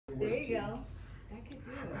There you go. That could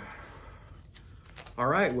do it. All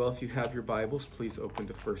right, well, if you have your Bibles, please open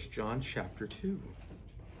to 1 John chapter 2.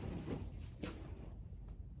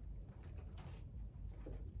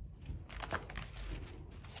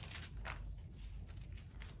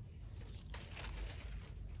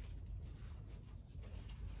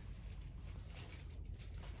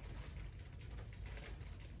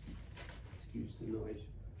 Excuse the noise.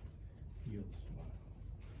 You'll smile.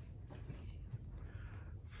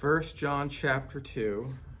 1 John chapter 2,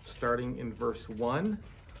 starting in verse 1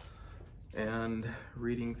 and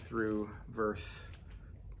reading through verse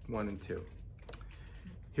 1 and 2.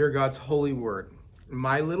 Hear God's holy word.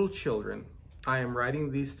 My little children, I am writing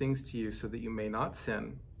these things to you so that you may not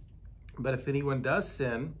sin. But if anyone does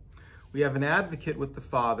sin, we have an advocate with the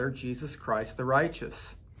Father, Jesus Christ the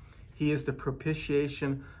righteous. He is the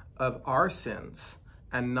propitiation of our sins,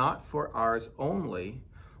 and not for ours only,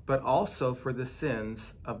 but also for the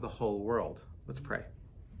sins of the whole world. Let's pray.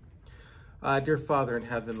 Dear Father in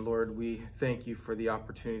heaven, Lord, we thank you for the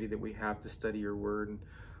opportunity that we have to study your word. And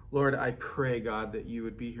Lord, I pray, God, that you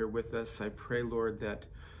would be here with us. I pray, Lord, that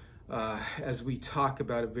as we talk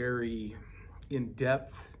about a very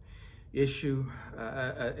in-depth issue,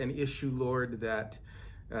 an issue, Lord, that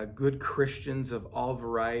good Christians of all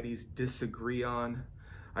varieties disagree on,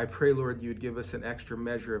 I pray, Lord, you would give us an extra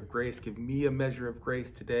measure of grace. Give me a measure of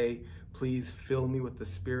grace today. Please fill me with the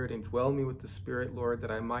Spirit and dwell me with the Spirit, Lord,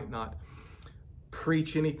 that I might not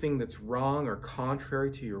preach anything that's wrong or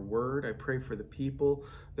contrary to your word. I pray for the people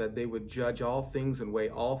that they would judge all things and weigh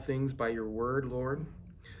all things by your word, Lord.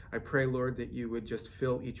 I pray, Lord, that you would just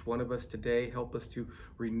fill each one of us today. Help us to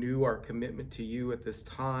renew our commitment to you at this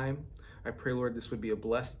time. I pray, Lord, this would be a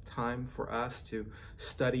blessed time for us to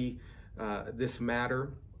study this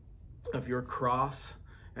matter of your cross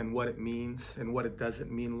and what it means and what it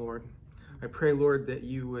doesn't mean, Lord. I pray, Lord, that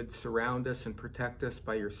you would surround us and protect us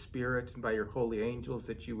by your Spirit and by your holy angels,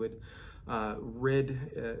 that you would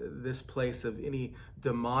rid this place of any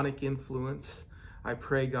demonic influence. I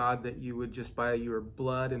pray, God, that you would just by your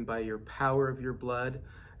blood and by your power of your blood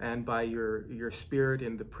and by your Spirit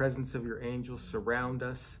and the presence of your angels surround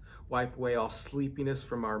us, wipe away all sleepiness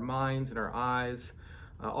from our minds and our eyes,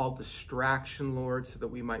 all distraction, Lord, so that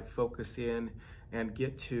we might focus in and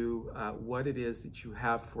get to what it is that you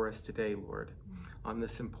have for us today, Lord, on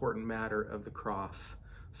this important matter of the cross.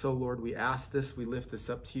 So, Lord, we ask this, we lift this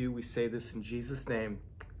up to you, we say this in Jesus' name,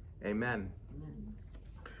 amen. Amen.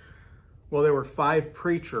 Well, there were 5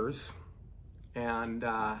 preachers, and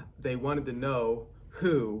they wanted to know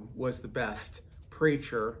who was the best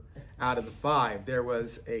preacher out of the 5. There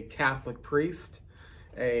was a Catholic priest,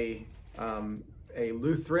 a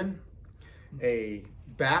Lutheran, a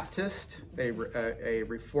Baptist, a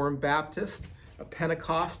Reformed Baptist, a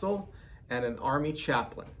Pentecostal, and an Army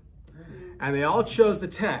chaplain. And they all chose the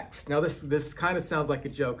text. Now, this kind of sounds like a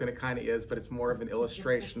joke, and it kind of is, but it's more of an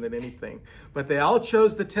illustration than anything. But they all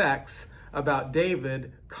chose the text about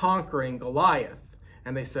David conquering Goliath.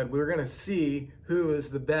 And they said, we're going to see who is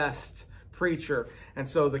the best preacher. And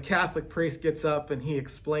so the Catholic priest gets up and he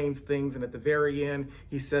explains things, and at the very end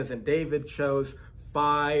he says, and David chose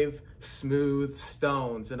 5 smooth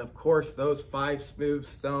stones. And of course those 5 smooth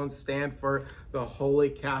stones stand for the Holy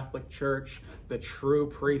Catholic Church, the true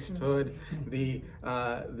priesthood, the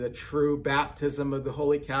true baptism of the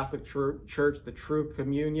Holy Catholic Church, the true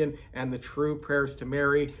communion, and the true prayers to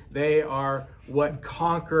Mary. They are what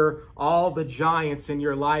conquer all the giants in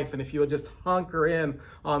your life. And if you will just hunker in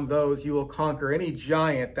on those, you will conquer any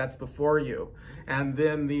giant that's before you. And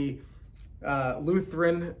then the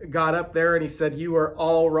Lutheran got up there and he said, you are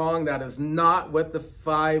all wrong. That is not what the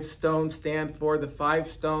 5 stones stand for. The 5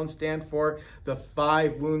 stones stand for the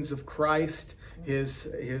 5 wounds of Christ,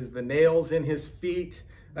 the nails in his feet,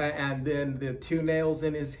 and then the 2 nails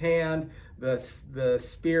in his hand, the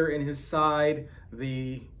spear in his side,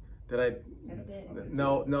 the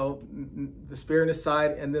spear in his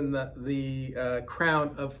side, and then the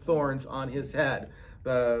crown of thorns on his head.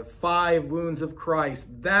 The 5 wounds of Christ,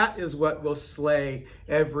 that is what will slay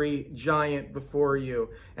every giant before you.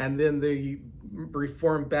 And then the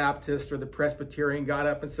Reformed Baptist or the Presbyterian got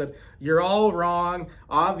up and said, you're all wrong.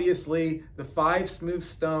 Obviously, the 5 smooth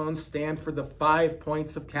stones stand for the 5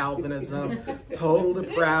 points of Calvinism: total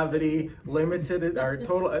depravity,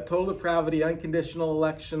 total depravity, unconditional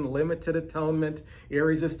election, limited atonement,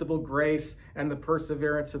 irresistible grace, and the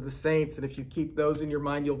perseverance of the saints. And if you keep those in your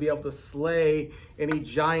mind, you'll be able to slay any many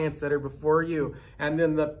giants that are before you. And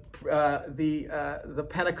then the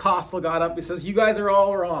Pentecostal got up. He says, you guys are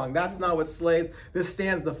all wrong. That's not what slays. This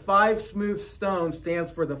stands, the 5 smooth stones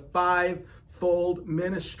stands for the 5-fold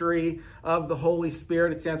ministry of the Holy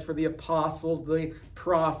Spirit. It stands for the apostles, the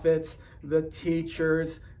prophets, the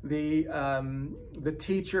teachers, the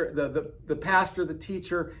teacher, the pastor, the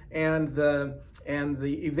teacher, and the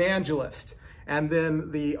evangelist. And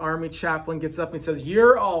then the army chaplain gets up and says,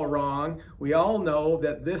 you're all wrong. We all know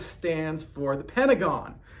that this stands for the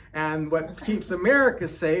Pentagon. And what keeps America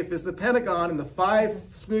safe is the Pentagon, and the 5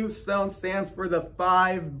 smooth stones stands for the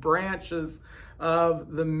 5 branches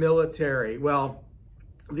of the military. Well,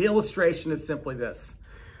 the illustration is simply this.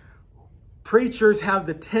 Preachers have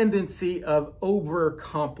the tendency of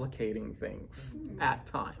overcomplicating things at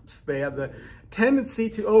times. They have the tendency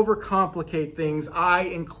to overcomplicate things. I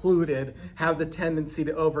included have the tendency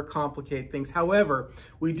to overcomplicate things. However,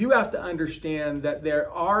 we do have to understand that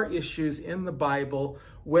there are issues in the Bible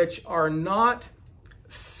which are not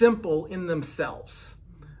simple in themselves.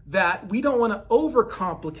 That we don't want to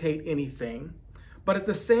overcomplicate anything, but at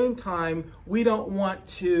the same time, we don't want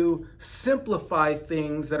to simplify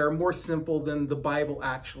things that are more simple than the Bible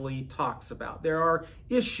actually talks about. There are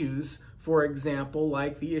issues, for example,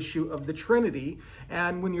 like the issue of the Trinity.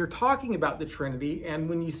 And when you're talking about the Trinity, and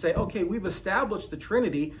when you say, okay, we've established the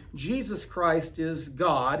Trinity, Jesus Christ is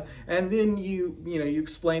God, and then you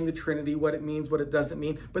explain the Trinity, what it means, what it doesn't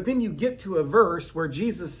mean. But then you get to a verse where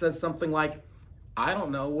Jesus says something like, I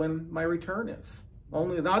don't know when my return is.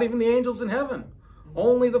 Not even the angels in heaven.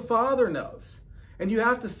 Only the Father knows. And you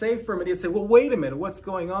have to say for a minute, you say, well, wait a minute, what's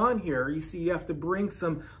going on here? You see, you have to bring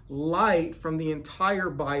some light from the entire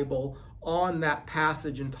Bible on that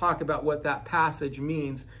passage and talk about what that passage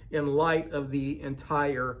means in light of the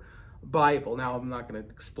entire Bible. Now, I'm not going to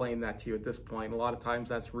explain that to you at this point. A lot of times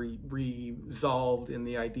that's resolved in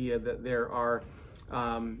the idea that there are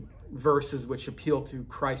verses which appeal to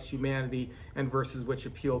Christ's humanity and verses which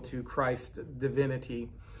appeal to Christ's divinity.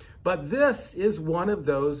 But this is one of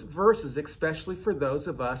those verses, especially for those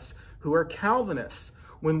of us who are Calvinists.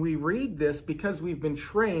 When we read this, because we've been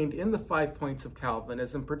trained in the 5 points of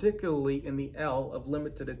Calvinism, particularly in the L of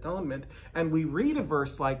limited atonement, and we read a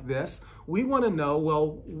verse like this, we want to know,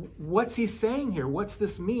 well, what's he saying here? What's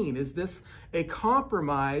this mean? Is this a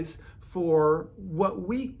compromise for what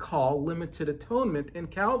we call limited atonement in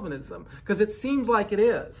Calvinism? Because it seems like it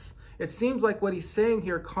is. It seems like what he's saying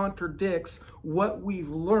here contradicts what we've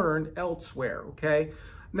learned elsewhere, okay?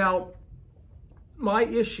 Now, my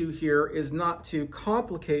issue here is not to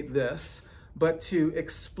complicate this, but to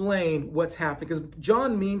explain what's happening. Because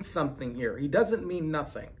John means something here. He doesn't mean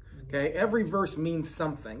nothing, okay? Every verse means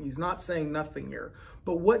something. He's not saying nothing here.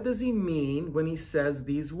 But what does he mean when he says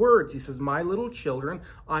these words? He says, my little children,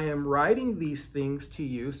 I am writing these things to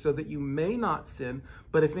you so that you may not sin.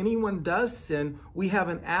 But if anyone does sin, we have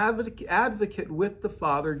an advocate with the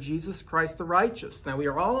Father, Jesus Christ the righteous. Now, we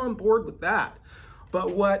are all on board with that.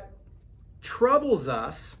 But what troubles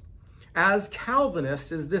us as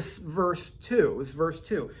Calvinists is this verse 2. It's verse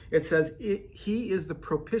 2. It says, he is the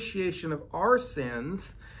propitiation of our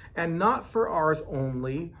sins, and not for ours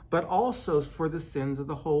only, but also for the sins of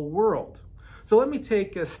the whole world. So let me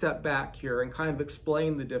take a step back here and kind of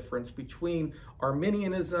explain the difference between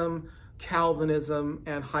Arminianism, Calvinism,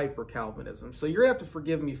 and hyper-Calvinism. So you're going to have to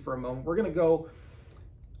forgive me for a moment. We're going to go,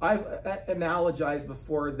 I've analogized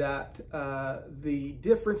before that the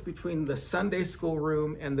difference between the Sunday school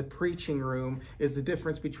room and the preaching room is the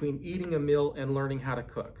difference between eating a meal and learning how to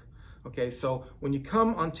cook. Okay, so when you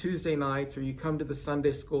come on Tuesday nights or you come to the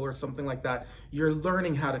Sunday school or something like that, you're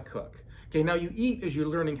learning how to cook. Okay, now you eat as you're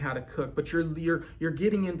learning how to cook, but you're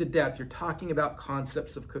getting into depth. You're talking about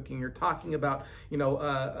concepts of cooking. You're talking about,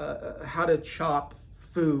 how to chop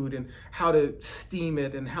food and how to steam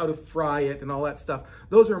it and how to fry it and all that stuff.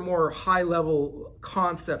 Those are more high-level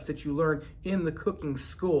concepts that you learn in the cooking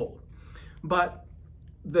school. But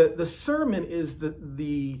the sermon is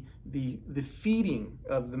the feeding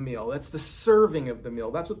of the meal. That's the serving of the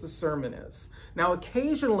meal. That's what the sermon is. Now,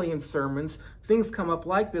 occasionally in sermons, things come up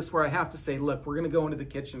like this where I have to say, look, we're going to go into the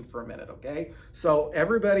kitchen for a minute, okay? So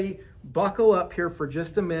everybody buckle up here for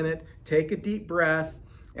just a minute, take a deep breath,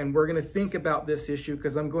 and we're going to think about this issue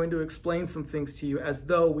because I'm going to explain some things to you as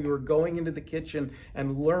though we were going into the kitchen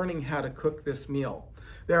and learning how to cook this meal.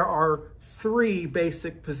 There are 3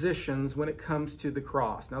 basic positions when it comes to the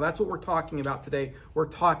cross. Now, that's what we're talking about today. We're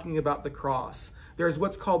talking about the cross. There's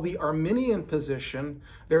what's called the Arminian position,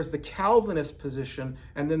 there's the Calvinist position,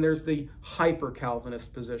 and then there's the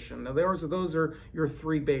hyper-Calvinist position. Now, those are your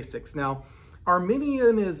 3 basics. Now,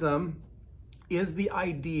 Arminianism is the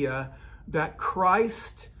idea that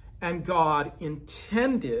Christ and God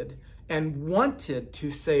intended and wanted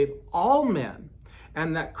to save all men,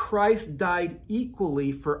 and that Christ died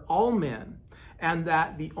equally for all men, and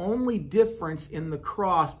that the only difference in the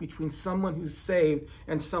cross between someone who's saved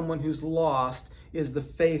and someone who's lost is the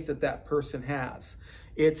faith that that person has.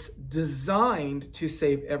 It's designed to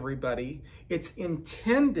save everybody. It's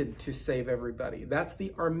intended to save everybody. That's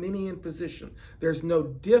the Arminian position. There's no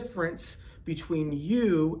difference between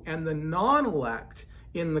you and the non-elect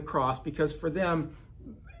in the cross, because for them,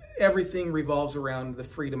 everything revolves around the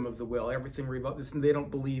freedom of the will. Everything revolves, and they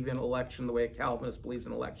don't believe in election the way a Calvinist believes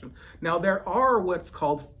in election. Now, there are what's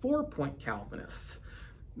called 4-point Calvinists.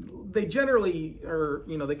 They generally are,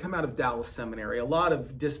 they come out of Dallas Seminary. A lot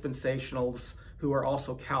of dispensationals who are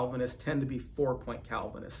also Calvinists tend to be 4-point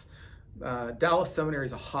Calvinists. Dallas Seminary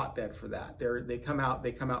is a hotbed for that. They come out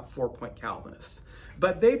 4-point Calvinists.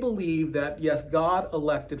 But they believe that, yes, God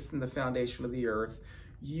elected from the foundation of the earth.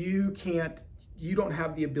 You don't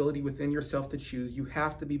have the ability within yourself to choose. You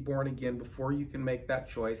have to be born again before you can make that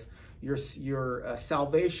choice. Your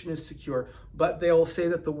salvation is secure, but they'll say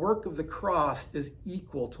that the work of the cross is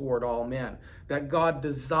equal toward all men, that God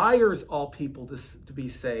desires all people to be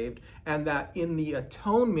saved, and that in the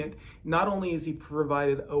atonement, not only is he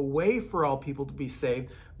provided a way for all people to be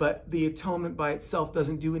saved, but the atonement by itself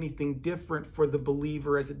doesn't do anything different for the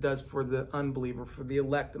believer as it does for the unbeliever, for the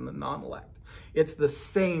elect and the non-elect. It's the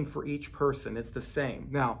same for each person. It's the same.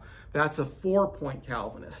 Now, that's a 4-point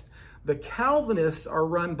Calvinist. The Calvinists are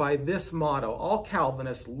run by this motto. All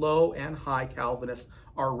Calvinists, low and high Calvinists,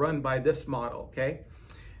 are run by this motto, okay?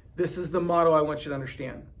 This is the motto I want you to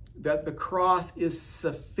understand, that the cross is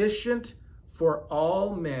sufficient for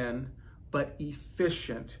all men, but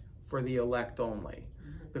efficient for the elect only.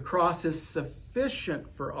 The cross is sufficient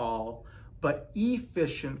for all, but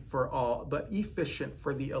efficient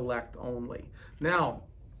for the elect only. Now,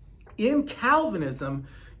 in Calvinism,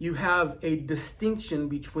 you have a distinction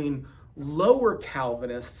between lower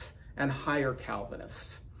Calvinists and higher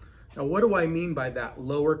Calvinists. Now, what do I mean by that,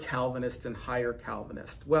 lower Calvinist and higher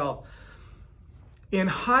Calvinist? Well, in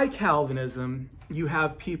high Calvinism, you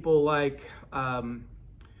have people like John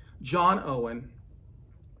Owen,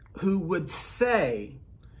 who would say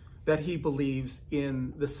that he believes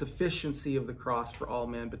in the sufficiency of the cross for all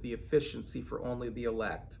men, but the efficiency for only the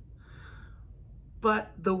elect.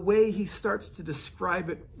 But the way he starts to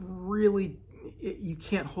describe it, really, you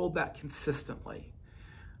can't hold that consistently.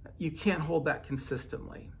 You can't hold that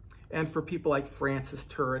consistently. And for people like Francis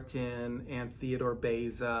Turretin and Theodore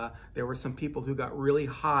Beza, there were some people who got really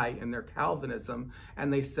high in their Calvinism,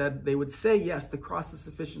 and they would say, yes, the cross is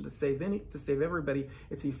sufficient to save everybody,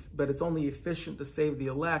 but it's only efficient to save the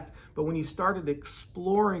elect. But when you started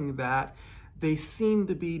exploring that, they seemed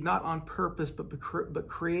to be not on purpose, but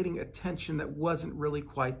creating a tension that wasn't really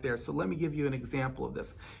quite there. So let me give you an example of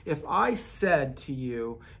this. If I said to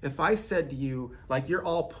you, like, you're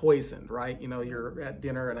all poisoned, right? You're at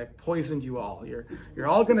dinner and I poisoned you all. You're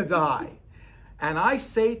all gonna die. And I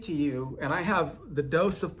say to you, and I have the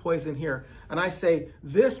dose of poison here, and I say,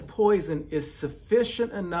 this poison is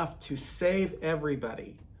sufficient enough to save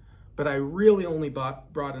everybody, but I really only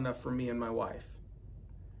brought enough for me and my wife.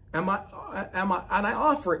 And I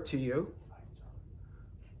offer it to you,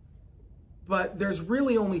 but there's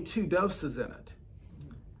really only 2 doses in it.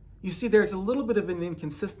 You see, there's a little bit of an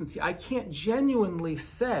inconsistency. I can't genuinely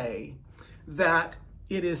say that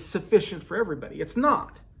it is sufficient for everybody. It's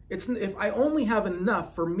not. If I only have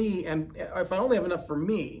enough for me, and if I only have enough for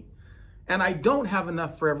me, and I don't have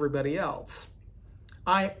enough for everybody else,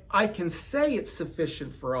 I can say it's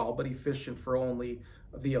sufficient for all, but efficient for only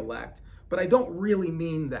the elect. But I don't really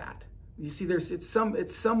mean that. You see, it's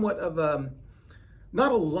somewhat of a,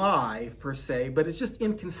 not a lie per se, but it's just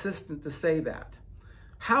inconsistent to say that.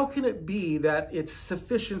 How can it be that it's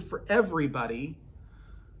sufficient for everybody,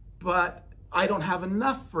 but I don't have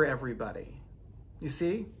enough for everybody? You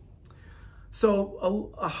see?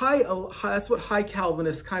 So that's what high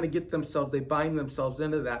Calvinists kind of get themselves, they bind themselves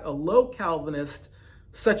into that. A low Calvinist,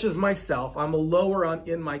 such as myself, I'm a lower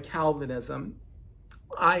in my Calvinism.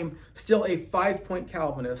 I'm still a 5-point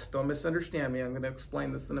Calvinist. Don't misunderstand me. I'm going to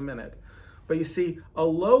explain this in a minute. But you see, a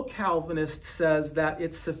low Calvinist says that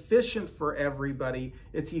it's sufficient for everybody.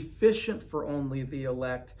 It's efficient for only the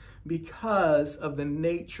elect because of the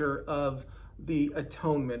nature of the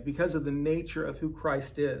atonement, because of the nature of who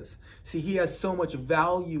Christ is. See, he has so much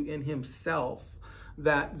value in himself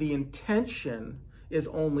that the intention is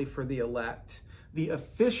only for the elect. The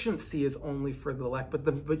efficiency is only for the elect,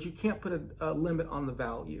 but you can't put a limit on the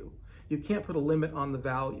value. You can't put a limit on the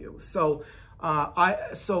value. So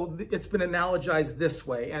It's been analogized this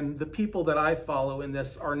way, and the people that I follow in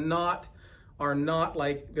this are not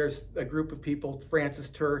like, there's a group of people, Francis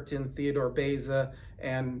Turretin, Theodore Beza,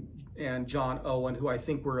 and John Owen, who I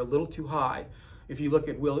think were a little too high. If you look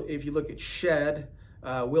at Shedd,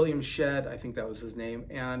 William Shedd, I think that was his name,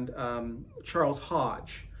 and Charles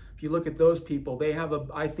Hodge. If you look at those people,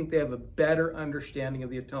 I think they have a better understanding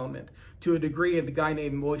of the atonement. To a degree, a guy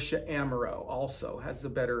named Moshe Amaro also has a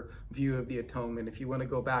better view of the atonement, if you want to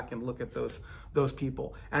go back and look at those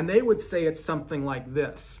people. And they would say it's something like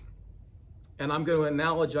this. And I'm going to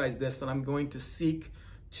analogize this, and I'm going to seek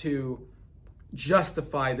to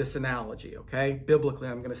justify this analogy, okay? Biblically,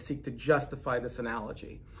 I'm going to seek to justify this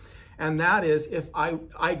analogy. And that is, if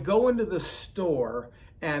I go into the store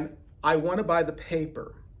and I want to buy the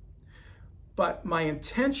paper, but my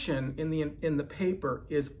intention in the paper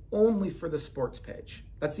is only for the sports page.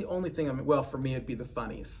 That's the only thing well, for me, it'd be the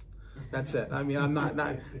funnies. That's it. I mean, I'm not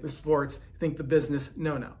the sports, think the business.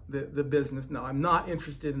 No, the business. No, I'm not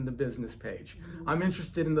interested in the business page. I'm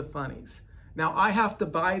interested in the funnies. Now, I have to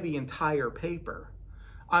buy the entire paper.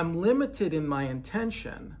 I'm limited in my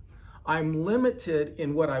intention. I'm limited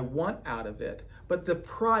in what I want out of it, but the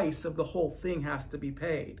price of the whole thing has to be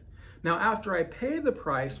paid. Now, after I pay the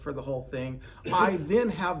price for the whole thing, I then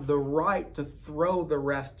have the right to throw the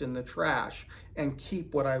rest in the trash and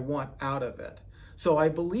keep what I want out of it. So I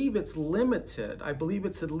believe it's limited. I believe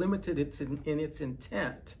it's limited in its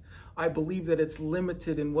intent. I believe that it's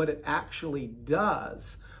limited in what it actually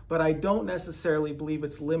does, but I don't necessarily believe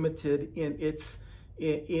it's limited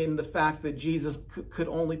in the fact that Jesus could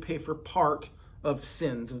only pay for part of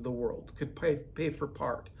sins of the world, could pay for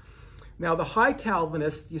part. Now, the high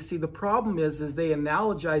Calvinists, you see, the problem is they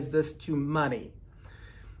analogize this to money.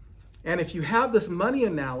 And if you have this money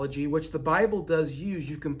analogy, which the Bible does use,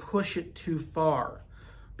 you can push it too far.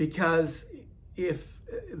 Because if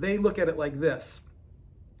they look at it like this,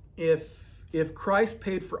 if Christ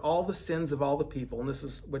paid for all the sins of all the people, and this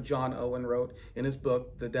is what John Owen wrote in his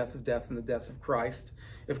book, The Death of Death and the Death of Christ,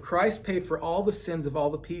 if Christ paid for all the sins of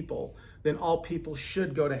all the people, then all people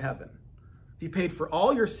should go to heaven. If you paid for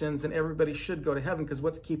all your sins, then everybody should go to heaven, because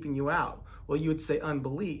what's keeping you out? Well, you would say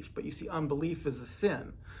unbelief, but you see, unbelief is a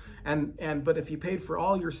sin. But if you paid for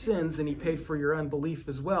all your sins, then he paid for your unbelief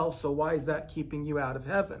as well, so why is that keeping you out of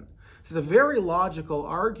heaven? It's a very logical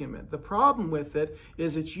argument. The problem with it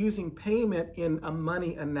is it's using payment in a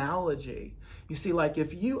money analogy. You see, like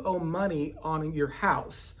if you owe money on your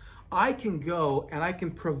house, I can go and I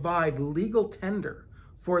can provide legal tender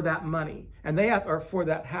for that money, and or for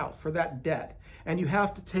that house, for that debt, and you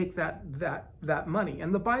have to take that money.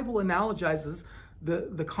 And the Bible analogizes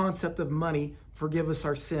the concept of money. Forgive us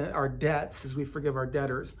our debts as we forgive our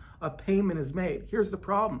debtors. A payment is made. Here's the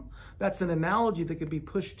problem. That's an analogy that could be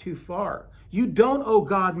pushed too far. You don't owe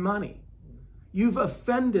God money. You've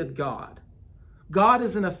offended God. God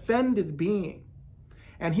is an offended being,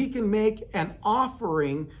 and he can make an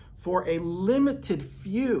offering for a limited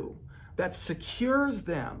few that secures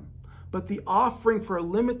them, but the offering for a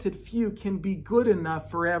limited few can be good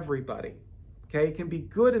enough for everybody. Okay, it can be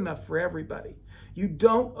good enough for everybody. You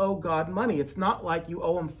don't owe God money. It's not like you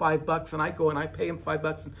owe him $5 and I go and I pay him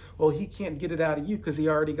 $5 and, well, he can't get it out of you because he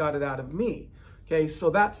already got it out of me. Okay, so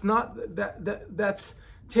that's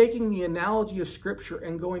taking the analogy of Scripture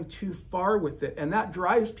and going too far with it, and that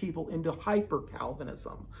drives people into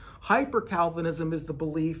hyper-Calvinism. Hyper-Calvinism is the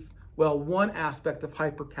belief, well, one aspect of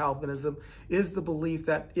hyper-Calvinism is the belief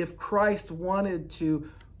that if Christ wanted to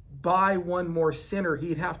buy one more sinner,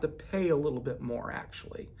 he'd have to pay a little bit more,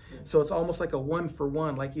 actually. Yeah. So it's almost like a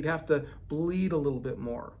one-for-one, like he'd have to bleed a little bit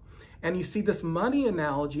more. And you see, this money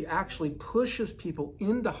analogy actually pushes people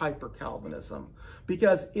into hyper-Calvinism,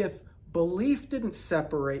 because if belief didn't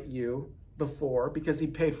separate you before, because he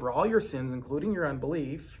paid for all your sins, including your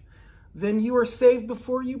unbelief, then you are saved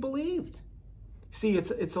before you believed. See,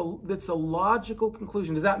 it's a logical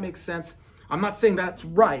conclusion. Does that make sense? I'm not saying that's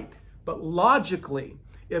right, but logically,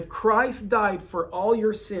 if Christ died for all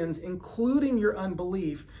your sins, including your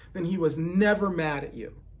unbelief, then he was never mad at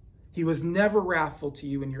you. He was never wrathful to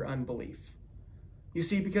you in your unbelief. You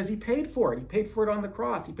see, because he paid for it. He paid for it on the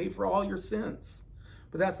cross. He paid for all your sins.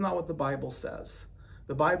 But that's not what the Bible says.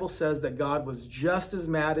 The Bible says that God was just as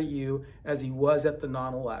mad at you as he was at the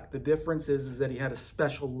non-elect. The difference is that he had a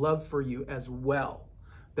special love for you as well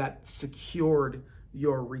that secured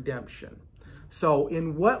your redemption. So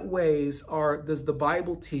in what ways does the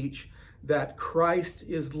Bible teach that Christ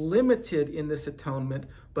is limited in this atonement,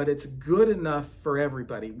 but it's good enough for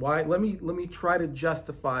everybody? Why? Let me try to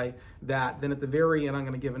justify that. Then at the very end, I'm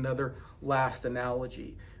going to give another last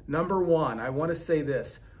analogy. Number one, I want to say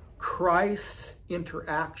this. Christ's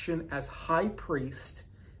interaction as high priest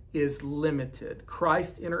is limited.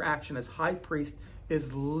 Christ's interaction as high priest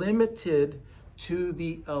is limited to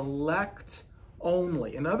the elect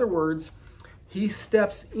only. In other words, he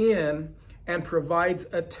steps in and provides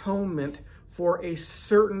atonement for a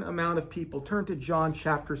certain amount of people. Turn to John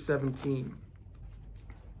chapter 17.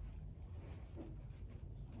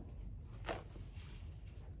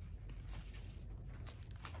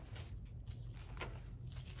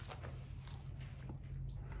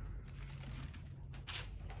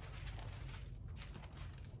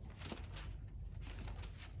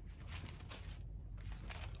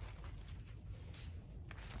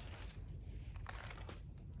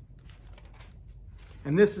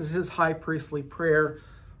 And this is his high priestly prayer.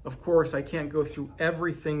 Of course, I can't go through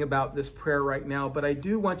everything about this prayer right now, but I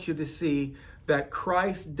do want you to see that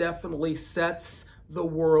Christ definitely sets the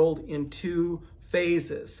world in two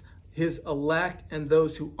phases, his elect and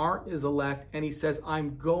those who aren't his elect. And he says,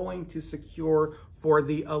 I'm going to secure for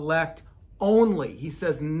the elect only. He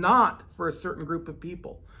says not for a certain group of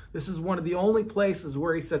people. This is one of the only places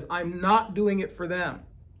where he says, I'm not doing it for them.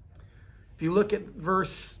 If you look at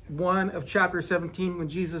verse 1 of chapter 17, when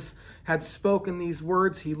Jesus had spoken these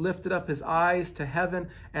words, he lifted up his eyes to heaven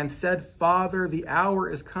and said, Father, the hour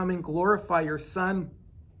is coming. Glorify your Son,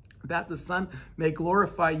 that the Son may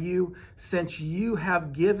glorify you, since you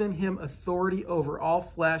have given him authority over all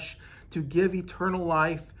flesh to give eternal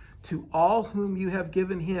life to all whom you have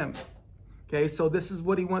given him. Okay, so this is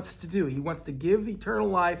what he wants to do. He wants to give eternal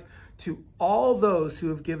life to all those who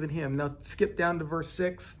have given him. Now skip down to verse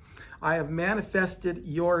 6. I have manifested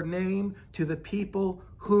your name to the people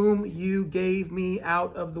whom you gave me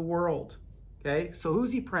out of the world. Okay, so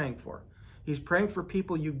who's he praying for? He's praying for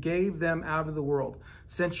people you gave them out of the world.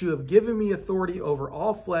 Since you have given me authority over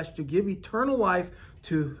all flesh to give eternal life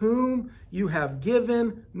to whom you have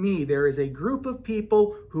given me. There is a group of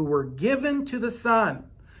people who were given to the Son.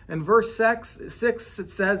 In verse 6 it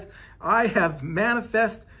says, I have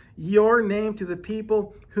manifested your name to the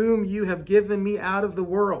people whom you have given me out of the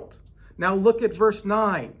world. Now look at verse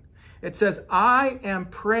 9. It says, I am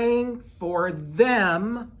praying for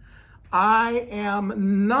them. I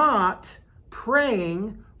am not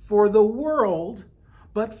praying for the world,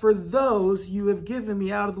 but for those you have given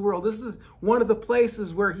me out of the world. This is one of the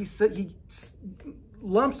places where he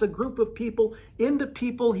lumps a group of people into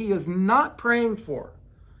people he is not praying for.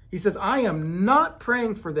 He says, I am not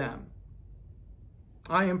praying for them.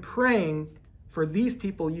 I am praying for these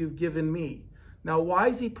people you've given me. Now, why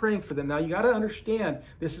is he praying for them? Now, you got to understand,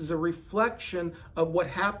 this is a reflection of what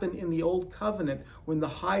happened in the Old Covenant when the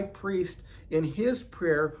high priest in his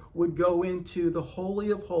prayer would go into the Holy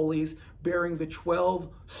of Holies bearing the 12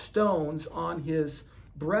 stones on his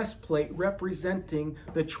breastplate representing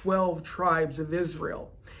the 12 tribes of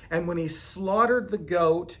Israel. And when he slaughtered the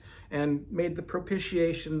goat and made the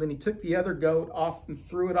propitiation, then he took the other goat off and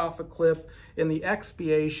threw it off a cliff in the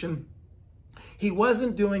expiation. He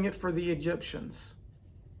wasn't doing it for the Egyptians.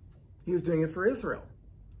 He was doing it for Israel.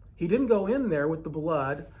 He didn't go in there with the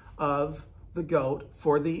blood of the goat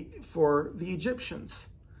for the Egyptians.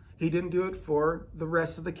 He didn't do it for the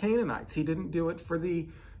rest of the Canaanites. He didn't do it for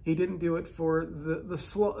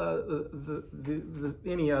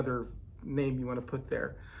any other name you want to put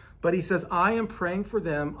there. But he says, I am praying for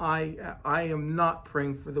them. I am not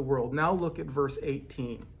praying for the world. Now look at verse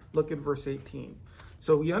 18. Look at verse 18.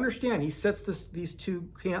 So we understand, he sets these two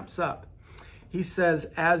camps up. He says,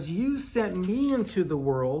 as you sent me into the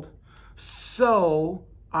world, so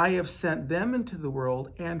I have sent them into the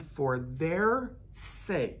world, and for their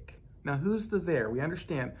sake. Now, who's the there? We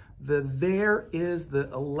understand the there is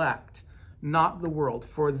the elect, not the world.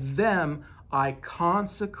 For them I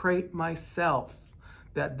consecrate myself,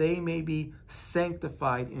 that they may be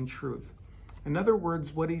sanctified in truth. In other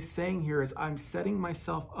words, what he's saying here is, I'm setting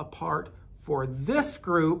myself apart for this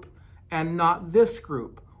group and not this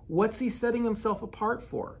group. What's he setting himself apart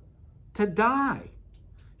for? To die.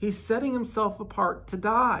 He's setting himself apart to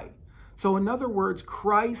die. So in other words,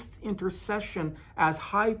 Christ's intercession as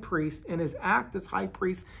high priest and his act as high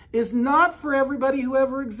priest is not for everybody who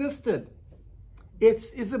ever existed. It's,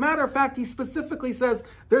 as a matter of fact, he specifically says,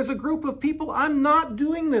 there's a group of people I'm not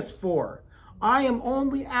doing this for. I am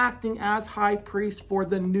only acting as high priest for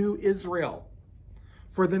the new Israel.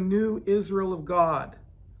 For the new Israel of God.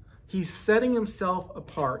 He's setting himself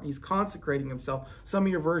apart. He's consecrating himself. Some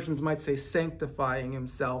of your versions might say sanctifying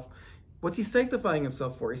himself. What's he sanctifying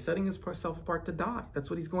himself for? He's setting himself apart to die. That's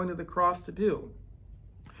what he's going to the cross to do.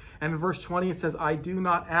 And in verse 20 it says, I do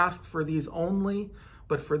not ask for these only,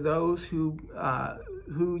 but for those who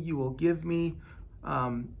you will give me,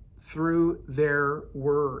 through their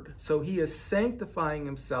word. So he is sanctifying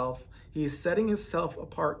himself. He is setting himself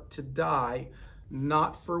apart to die,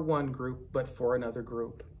 not for one group, but for another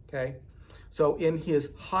group. Okay? So in his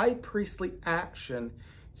high priestly action,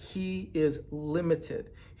 he is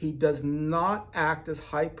limited. He does not act as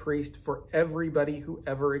high priest for everybody who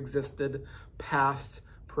ever existed, past,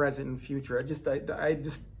 present, and future. I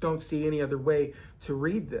just don't see any other way to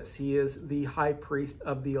read this. He is the high priest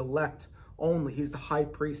of the elect only. He's the high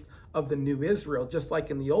priest of the new Israel. Just like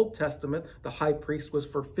in the Old Testament, the high priest was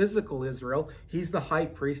for physical Israel. He's the high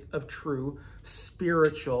priest of true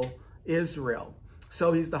spiritual Israel.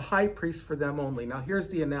 So he's the high priest for them only. Now here's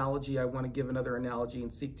the analogy. I want to give another analogy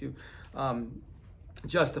and seek to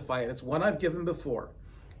justify it. It's one I've given before,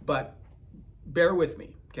 but bear with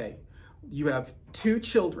me, okay? You have two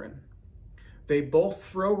children. They both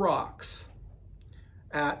throw rocks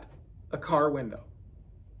at a car window.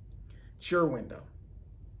 It's your window.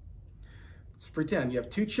 Let's pretend you have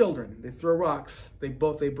two children. They throw rocks. They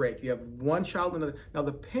break. You have one child and another. Now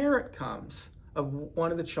the parent comes of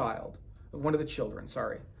one of the children,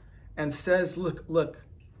 and says, look,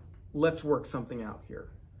 let's work something out here.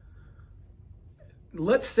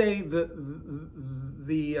 Let's say the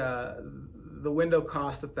window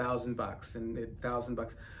cost $1,000 and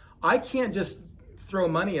 $1,000. I can't just throw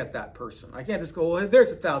money at that person. I can't just go, well,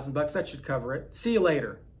 there's $1,000. That should cover it. See you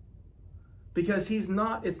later. Because it's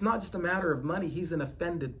not just a matter of money. He's an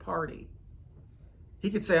offended party. He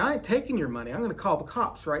could say, I ain't taking your money. I'm going to call the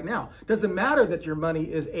cops right now. Doesn't matter that your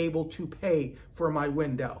money is able to pay for my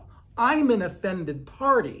window. I'm an offended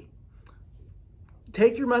party.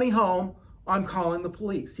 Take your money home. I'm calling the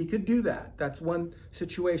police. He could do that. That's one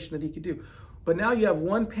situation that he could do. But now you have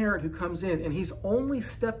one parent who comes in and he's only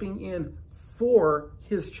stepping in for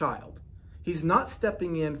his child. He's not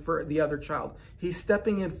stepping in for the other child. He's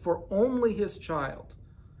stepping in for only his child.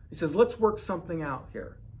 He says, let's work something out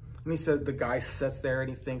here. And he said, the guy sits there and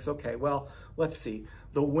he thinks, okay, well, let's see.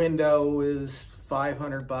 The window is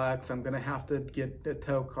 $500. I'm going to have to get a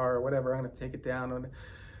tow car or whatever. I'm going to take it down.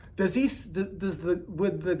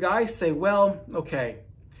 Would the guy say, well, okay,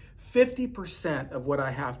 50% of what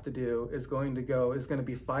I have to do is going to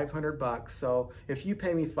be $500. So if you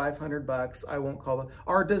pay me $500, I won't call it.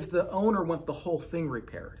 Or does the owner want the whole thing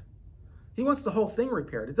repaired? He wants the whole thing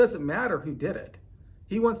repaired. It doesn't matter who did it.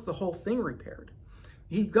 He wants the whole thing repaired.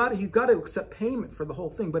 He's got to accept payment for the whole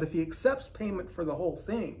thing. But if he accepts payment for the whole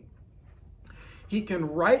thing, he can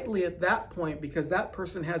rightly at that point, because that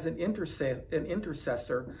person has an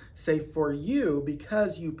intercessor, say, for you,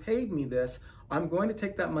 because you paid me this, I'm going to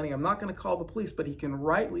take that money. I'm not going to call the police, but he can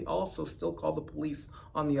rightly also still call the police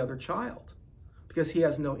on the other child because he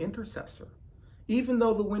has no intercessor. Even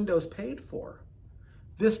though the window's paid for,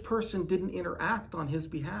 this person didn't interact on his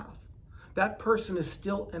behalf. That person is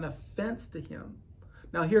still an offense to him.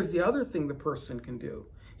 Now, here's the other thing the person can do.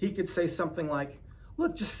 He could say something like,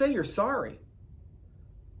 look, just say you're sorry.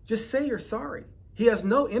 Just say you're sorry. He has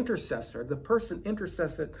no intercessor. The person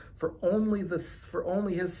intercessed for only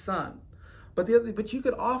his son. But you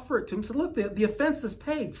could offer it to him. So look, the offense is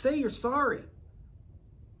paid. Say you're sorry.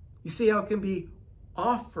 You see how it can be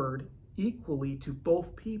offered equally to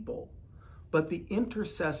both people. But the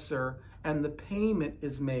intercessor and the payment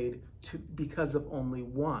is made because of only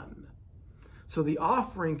one. So the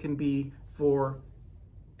offering can be for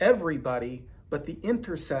everybody, but the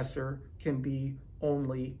intercessor can be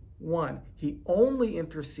only one. He only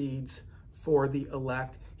intercedes for the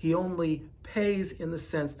elect. He only pays in the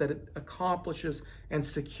sense that it accomplishes and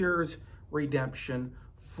secures redemption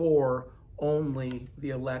for only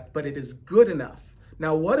the elect, but it is good enough.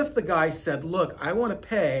 Now, what if the guy said, look, I want to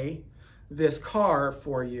pay this car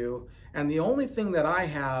for you, and the only thing that I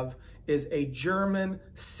have is a German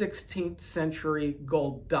 16th century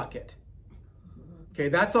gold ducat. Okay,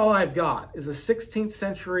 that's all I've got is a 16th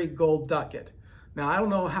century gold ducat. Now, I don't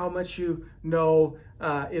know how much you know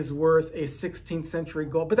is worth a 16th century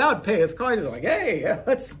gold, but that would pay his car. He's like, hey, I'd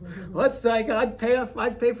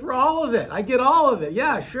pay for all of it. I get all of it.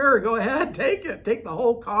 Yeah, sure, go ahead, take it. Take the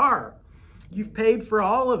whole car. You've paid for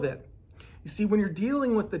all of it. You see, when you're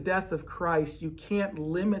dealing with the death of Christ, you can't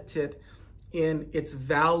limit it in its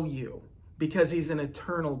value because he's an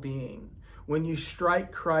eternal being. When you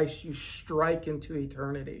strike Christ, you strike into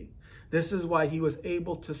eternity. This is why he was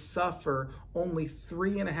able to suffer only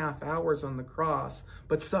 3.5 hours on the cross,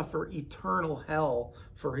 but suffer eternal hell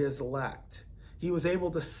for his elect. He was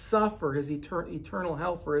able to suffer his eternal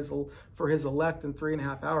hell for his elect in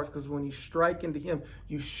 3.5 hours, because when you strike into him,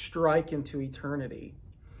 you strike into eternity.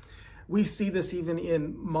 We see this even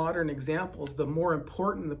in modern examples. The more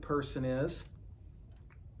important the person is,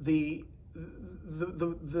 the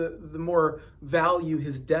the more value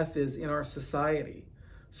his death is in our society.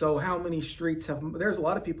 So how many streets have, there's a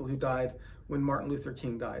lot of people who died when Martin Luther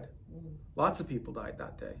King died. Lots of people died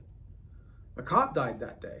that day. A cop died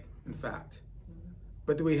that day, in fact.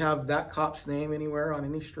 But do we have that cop's name anywhere on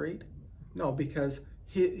any street? No, because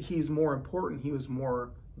he's more important. He was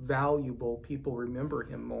more valuable. People remember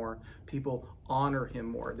him more. People honor him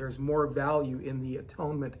more. There's more value in the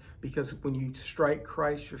atonement because when you strike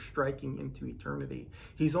Christ, you're striking into eternity.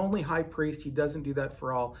 He's only high priest. He doesn't do that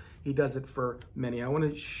for all. He does it for many. I want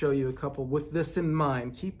to show you a couple with this in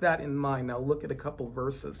mind. Keep that in mind. Now look at a couple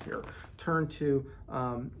verses here. Turn to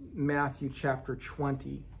Matthew chapter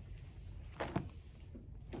 20.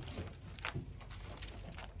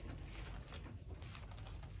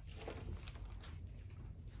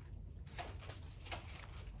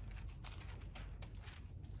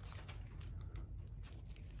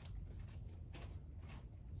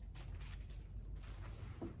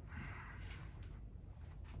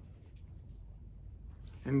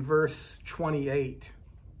 In verse 28,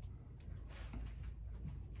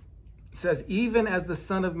 it says, even as the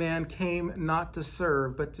Son of Man came not to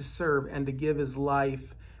serve, but to serve and to give his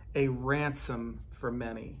life a ransom for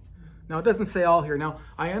many. Now, it doesn't say all here. Now,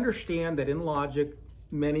 I understand that in logic,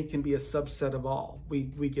 many can be a subset of all. We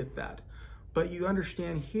get that. But you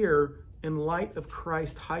understand here, in light of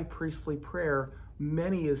Christ's high priestly prayer,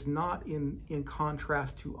 many is not in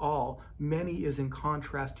contrast to all. Many is in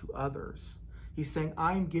contrast to others. He's saying,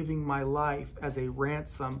 I'm giving my life as a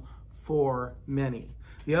ransom for many.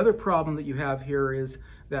 The other problem that you have here is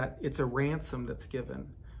that it's a ransom that's given.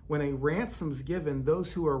 When a ransom's given,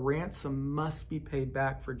 those who are ransomed must be paid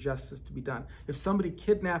back for justice to be done. If somebody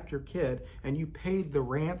kidnapped your kid and you paid the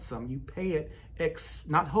ransom, you pay it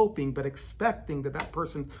not hoping, but expecting that that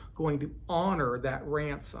person's going to honor that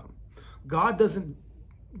ransom. God doesn't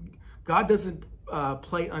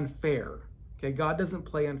play unfair. Okay, God doesn't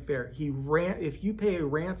play unfair. If you pay a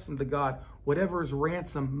ransom to God, whatever is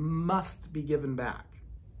ransom must be given back.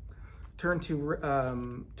 Turn to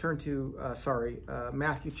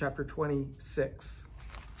Matthew chapter 26.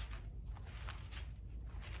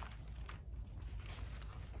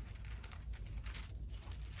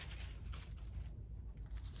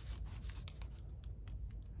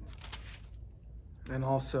 And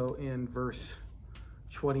also in verse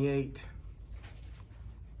 28.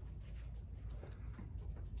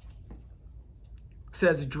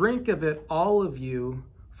 Says, drink of it, all of you,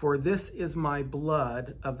 for this is my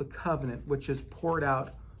blood of the covenant, which is poured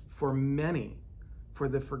out for many for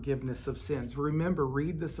the forgiveness of sins. Remember,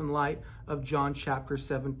 read this in light of John chapter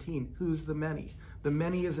 17. Who's the many? The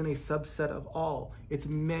many isn't a subset of all. It's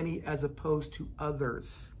many as opposed to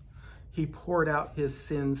others. He poured out his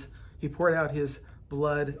sins. He poured out his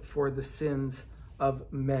blood for the sins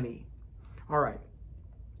of many. All right.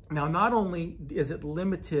 Now, not only is it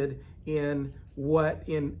limited in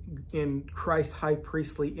Christ's high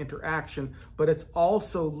priestly interaction, but it's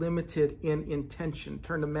also limited in intention.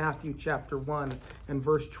 Turn to Matthew chapter 1 and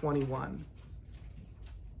verse 21.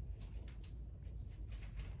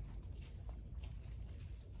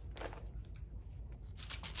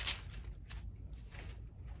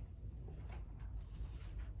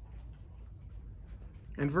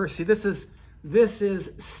 And verse, see, this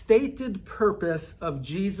is stated purpose of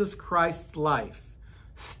Jesus Christ's life.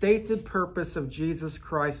 Stated purpose of Jesus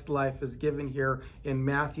Christ's life is given here in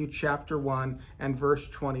Matthew chapter 1 and verse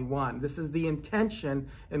 21. This is the intention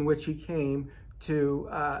in which he came to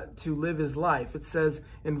live his life. It says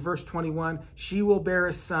in verse 21, she will bear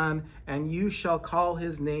a son, and you shall call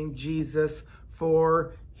his name Jesus,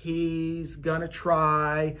 for he's gonna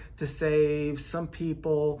try to save some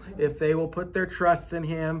people if they will put their trust in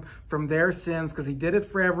him from their sins, because he did it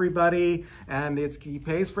for everybody, and he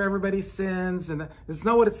pays for everybody's sins. And it's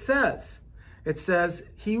not what it says. It says,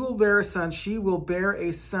 he will bear a son, she will bear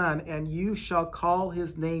a son, and you shall call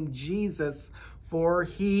his name Jesus, for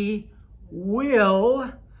he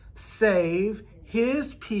will save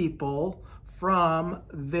his people from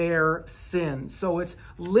their sins. So it's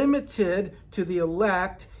limited to the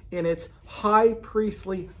elect in its high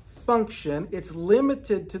priestly function. It's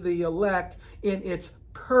limited to the elect in its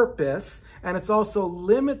purpose, and it's also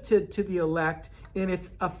limited to the elect in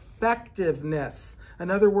its effectiveness.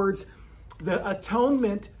 In other words, the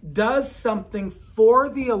atonement does something for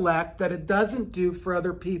the elect that it doesn't do for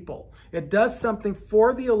other people. It does something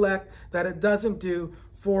for the elect that it doesn't do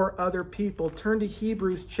for other people. Turn to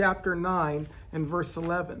Hebrews chapter 9 and verse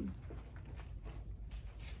 11.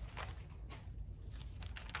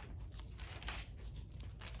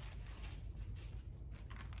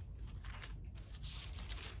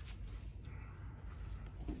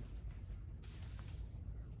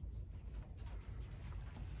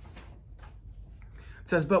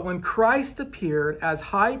 says, but when Christ appeared as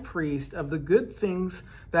high priest of the good things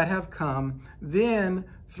that have come, then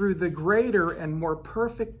through the greater and more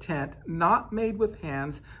perfect tent, not made with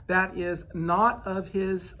hands, that is not of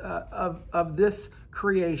his of this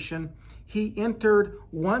creation, he entered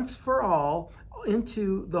once for all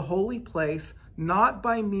into the holy place, not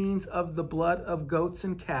by means of the blood of goats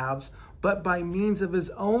and calves, but by means of his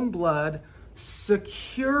own blood,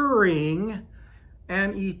 securing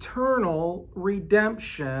an eternal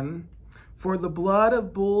redemption. For the blood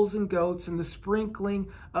of bulls and goats and the sprinkling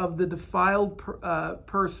of the defiled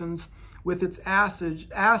persons with its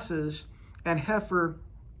ashes and heifer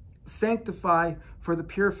sanctify for the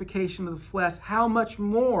purification of the flesh, how much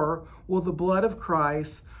more will the blood of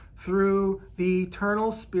Christ, through the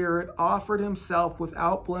eternal Spirit, offered himself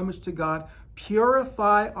without blemish to God,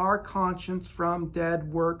 purify our conscience from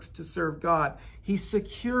dead works to serve God? He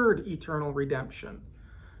secured eternal redemption.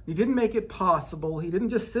 He didn't make it possible. He didn't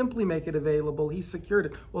just simply make it available. He secured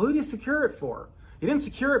it. Well, who did he secure it for? He didn't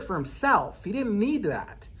secure it for himself. He didn't need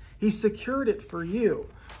that. He secured it for you.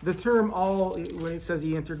 The term all, when it says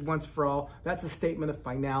he entered once for all, that's a statement of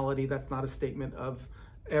finality. That's not a statement of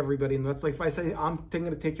everybody. And that's like if I say I'm going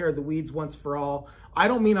to take care of the weeds once for all, I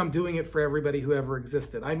don't mean I'm doing it for everybody who ever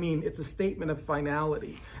existed. I mean it's a statement of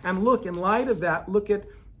finality. And look, in light of that, look at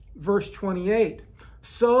verse 28.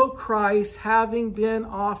 So Christ, having been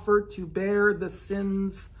offered to bear the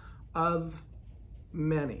sins of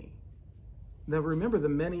many. Now remember, the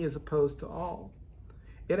many is opposed to all.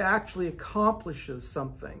 It actually accomplishes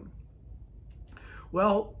something.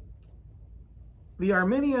 Well, the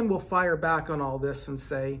Arminian will fire back on all this and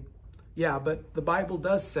say, yeah, but the Bible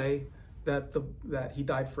does say that he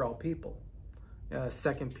died for all people. 2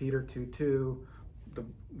 Peter 2:2, the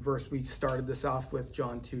verse we started this off with,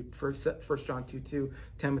 John 2, 1 John 2:2,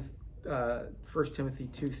 1 Timothy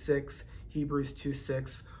 2:6, Hebrews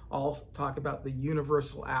 2:6, all talk about the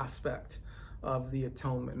universal aspect of the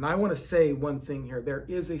atonement. And I want to say one thing here. There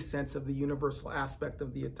is a sense of the universal aspect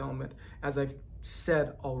of the atonement, as I've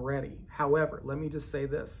said already. However, let me just say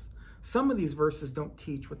this. Some of these verses don't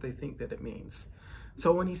teach what they think that it means.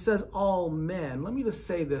 So when he says all men, let me just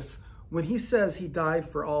say this. When he says he died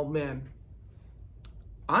for all men,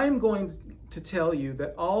 I'm going to tell you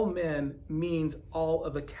that all men means all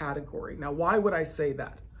of a category. Now, why would I say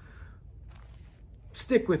that?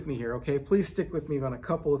 Stick with me here, okay? Please stick with me on a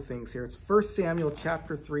couple of things here. It's 1 Samuel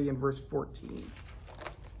chapter 3 and verse 14.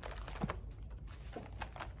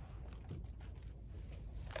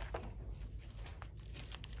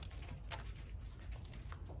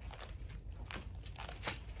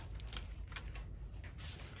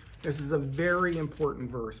 This is a very important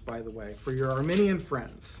verse, by the way, for your Arminian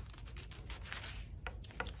friends.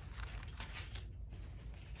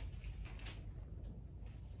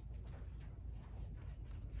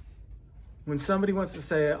 When somebody wants to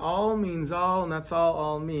say all means all, and that's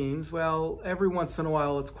all means, well, every once in a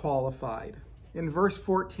while it's qualified. In verse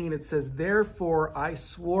 14 it says, therefore I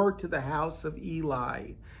swore to the house of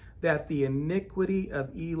Eli that the iniquity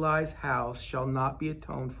of Eli's house shall not be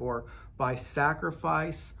atoned for by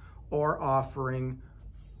sacrifice or offering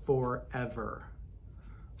forever.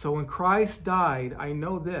 So when Christ died, I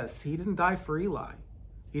know this, he didn't die for Eli.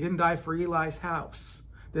 He didn't die for Eli's house.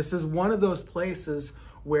 This is one of those places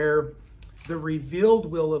where the revealed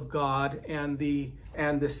will of God and the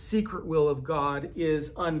secret will of God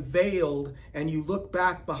is unveiled, and you look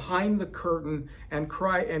back behind the curtain and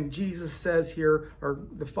cry, and Jesus says here, or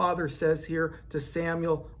the Father says here to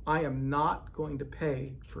Samuel, I am not going to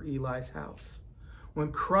pay for Eli's house.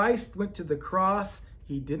 When Christ went to the cross,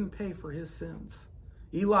 he didn't pay for his sins.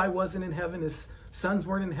 Eli wasn't in heaven. His sons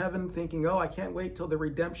weren't in heaven thinking, oh, I can't wait till the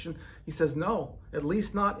redemption. He says, no, at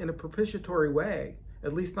least not in a propitiatory way.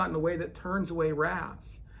 At least not in a way that turns away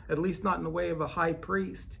wrath. At least not in the way of a high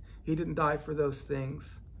priest. He didn't die for those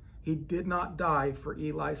things. He did not die for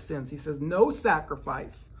Eli's sins. He says no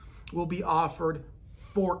sacrifice will be offered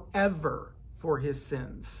forever for his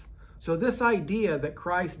sins. So this idea that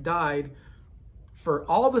Christ died for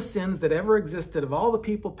all the sins that ever existed of all the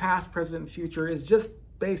people past, present, and future is just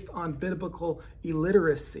based on biblical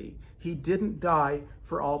illiteracy. He didn't die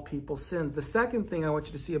for all people's sins. The second thing I want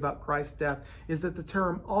you to see about Christ's death is that the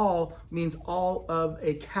term all means all of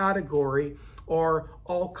a category or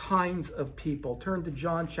all kinds of people. Turn to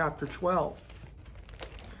John chapter 12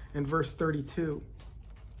 and verse 32.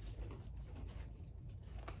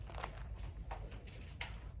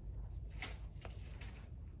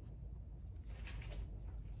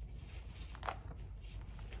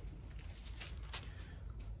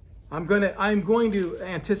 I'm going to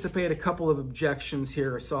anticipate a couple of objections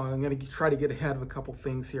here, so I'm going to try to get ahead of a couple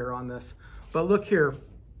things here on this. But look here,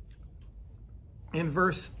 in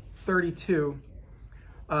verse 32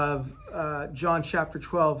 of John chapter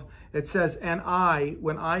 12, it says, and I,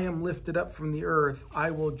 when I am lifted up from the earth,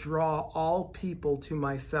 I will draw all people to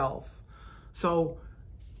myself. So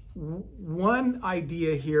one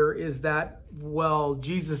idea here is that, well,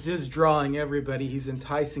 Jesus is drawing everybody. He's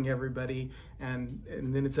enticing everybody. And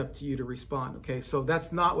then it's up to you to respond. Okay, so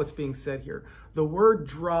that's not what's being said here. The word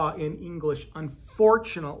draw in English,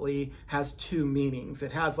 unfortunately, has two meanings.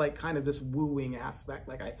 It has like kind of this wooing aspect,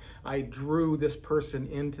 like I drew this person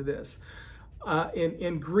into this.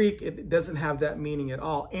 In Greek, it doesn't have that meaning at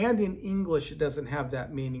all. And in English, it doesn't have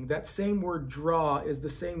that meaning. That same word draw is the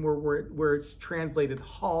same word where it's translated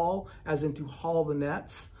haul, as in to haul the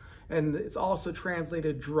nets. And it's also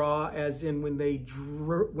translated draw as in when they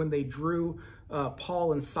drew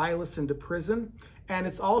Paul and Silas into prison. And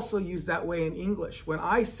it's also used that way in English. When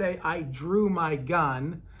I say I drew my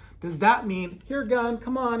gun, does that mean, here gun,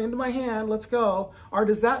 come on, into my hand, let's go? Or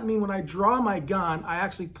does that mean when I draw my gun, I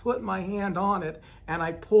actually put my hand on it and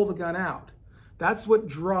I pull the gun out? That's what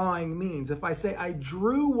drawing means. If I say I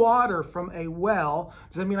drew water from a well,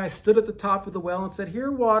 does that mean I stood at the top of the well and said, here,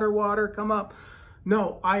 water, water, come up?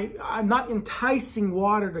 No, I'm not enticing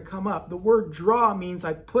water to come up. The word draw means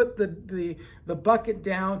I put the bucket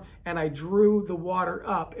down and I drew the water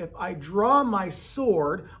up. If I draw my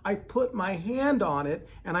sword, I put my hand on it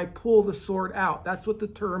and I pull the sword out. That's what the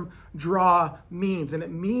term draw means. And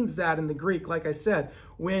it means that in the Greek, like I said,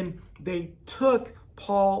 when they took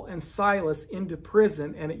Paul and Silas into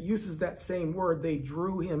prison, and it uses that same word, they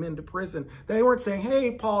drew him into prison. They weren't saying, hey,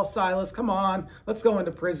 Paul, Silas, come on, let's go into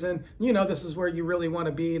prison. You know, this is where you really want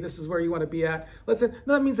to be. This is where you want to be at. No,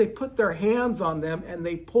 that means they put their hands on them and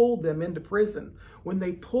they pulled them into prison. When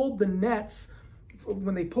they pulled the nets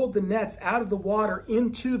out of the water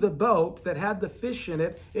into the boat that had the fish in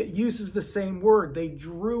it, it uses the same word. They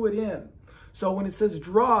drew it in. So when it says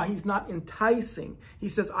draw, he's not enticing. He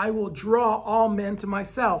says, I will draw all men to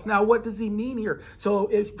myself. Now, what does he mean here? So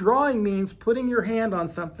if drawing means putting your hand on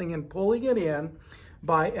something and pulling it in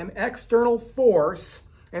by an external force,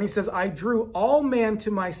 and he says, I drew all men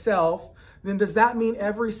to myself, then does that mean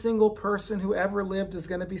every single person who ever lived is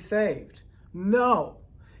going to be saved? No.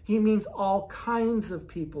 He means all kinds of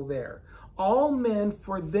people there. All men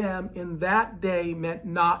for them in that day meant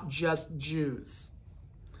not just Jews.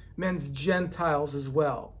 Meant Gentiles as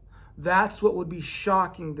well. That's what would be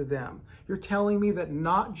shocking to them. You're telling me that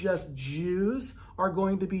not just Jews are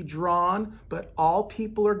going to be drawn, but all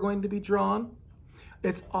people are going to be drawn?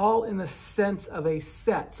 It's all in the sense of a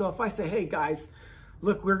set. So if I say, hey guys,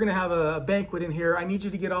 look, we're going to have a banquet in here. I need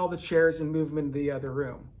you to get all the chairs and move them into the other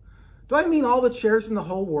room. Do I mean all the chairs in the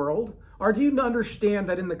whole world? Or do you understand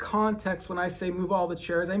that in the context when I say move all the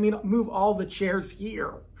chairs, I mean move all the chairs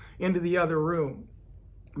here into the other room?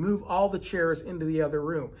 Move all the chairs into the other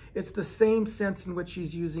room. It's the same sense in which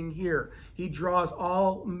he's using here. He draws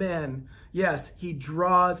all men. Yes, he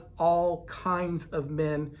draws all kinds of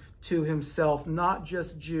men to himself, not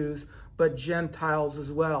just Jews, but Gentiles as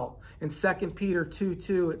well. In 2 Peter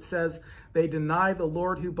 2:2, it says, they deny the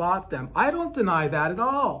Lord who bought them. I don't deny that at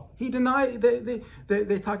all.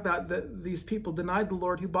 They talk about these people denied the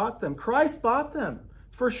Lord who bought them. Christ bought them,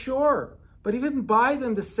 for sure. But he didn't buy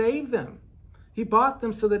them to save them. He bought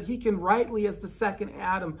them so that he can rightly, as the second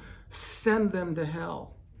Adam, send them to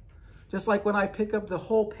hell. Just like when I pick up the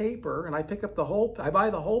whole paper, and I buy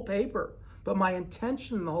the whole paper, but my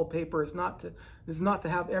intention in the whole paper is not to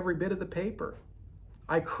have every bit of the paper.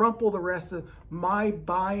 I crumple the rest of my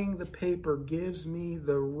buying the paper gives me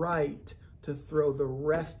the right to throw the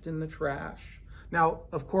rest in the trash. Now,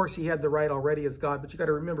 of course, he had the right already as God, but you got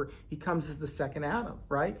to remember, he comes as the second Adam,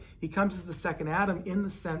 right? He comes as the second Adam in the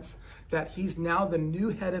sense that he's now the new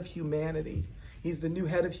head of humanity. He's the new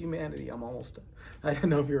head of humanity. I'm almost done. I don't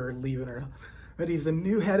know if you're leaving or not, but he's the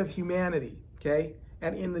new head of humanity, okay?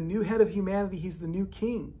 And in the new head of humanity, he's the new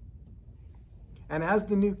king. And as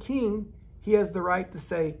the new king, he has the right to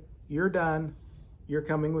say, you're done, you're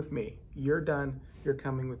coming with me. You're done, you're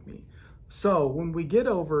coming with me. So when we get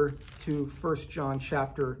over to 1 John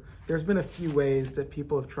chapter, there's been a few ways that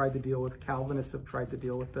people have tried to deal with, Calvinists have tried to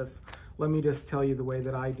deal with this. Let me just tell you the way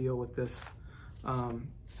that I deal with this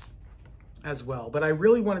as well. But I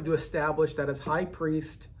really wanted to establish that as high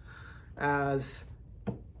priest, as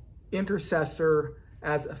intercessor,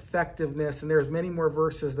 as effectiveness, and there's many more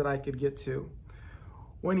verses that I could get to.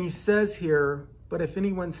 When he says here, but if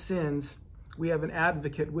anyone sins, we have an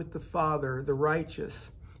advocate with the Father, the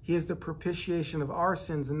righteous. He is the propitiation of our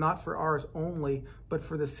sins, and not for ours only, but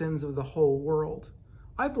for the sins of the whole world.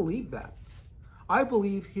 I believe that. I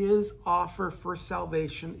believe his offer for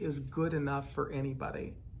salvation is good enough for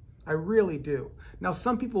anybody. I really do. Now,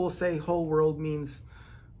 some people will say whole world means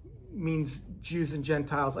Jews and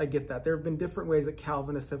Gentiles. I get that. There have been different ways that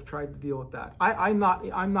Calvinists have tried to deal with that. I'm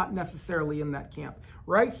not necessarily in that camp.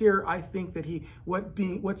 Right here, I think that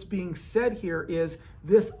what's being said here is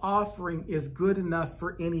this offering is good enough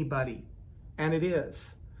for anybody. And it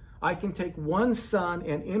is. I can take one son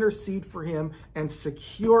and intercede for him and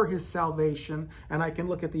secure his salvation. And I can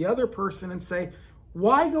look at the other person and say,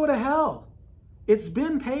 why go to hell? It's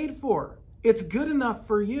been paid for. It's good enough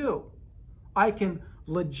for you. I can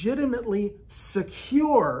legitimately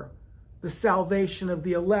secure the salvation of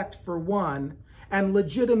the elect for one and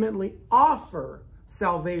legitimately offer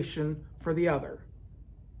salvation for the other.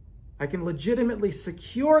 I can legitimately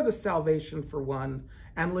secure the salvation for one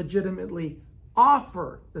and legitimately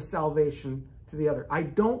offer the salvation to the other.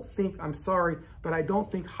 I'm sorry, but I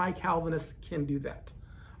don't think high Calvinists can do that.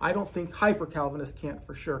 I don't think hyper Calvinists can't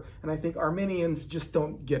for sure. And I think Arminians just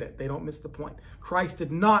don't get it. They don't miss the point. Christ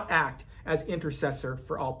did not act as intercessor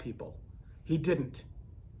for all people. He didn't.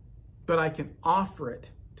 But I can offer it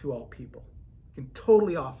to all people. I can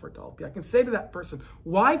totally offer it to all people. I can say to that person,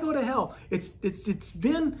 why go to hell? It's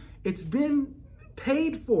been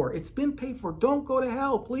paid for. It's been paid for. Don't go to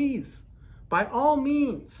hell, please. By all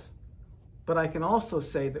means. But I can also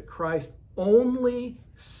say that Christ only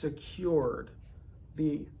secured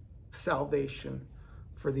the salvation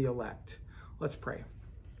for the elect. Let's pray.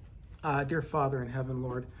 Dear Father in heaven,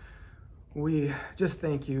 Lord, we just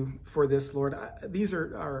thank you for this, Lord. These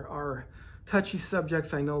are our touchy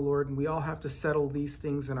subjects, I know, Lord, and we all have to settle these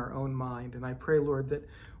things in our own mind. And I pray, Lord, that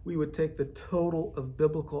we would take the total of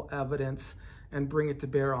biblical evidence and bring it to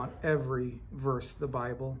bear on every verse of the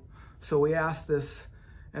Bible. So we ask this,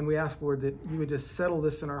 and we ask, Lord, that you would just settle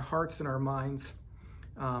this in our hearts and our minds,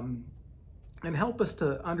 and help us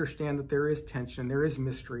to understand that there is tension, there is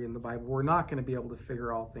mystery in the Bible. We're not going to be able to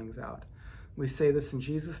figure all things out. We say this in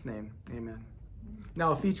Jesus' name, amen.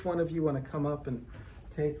 Now, if each one of you want to come up and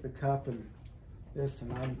take the cup and this,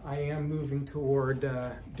 and I am moving toward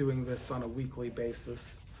doing this on a weekly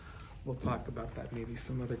basis. We'll talk about that maybe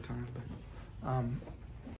some other time, but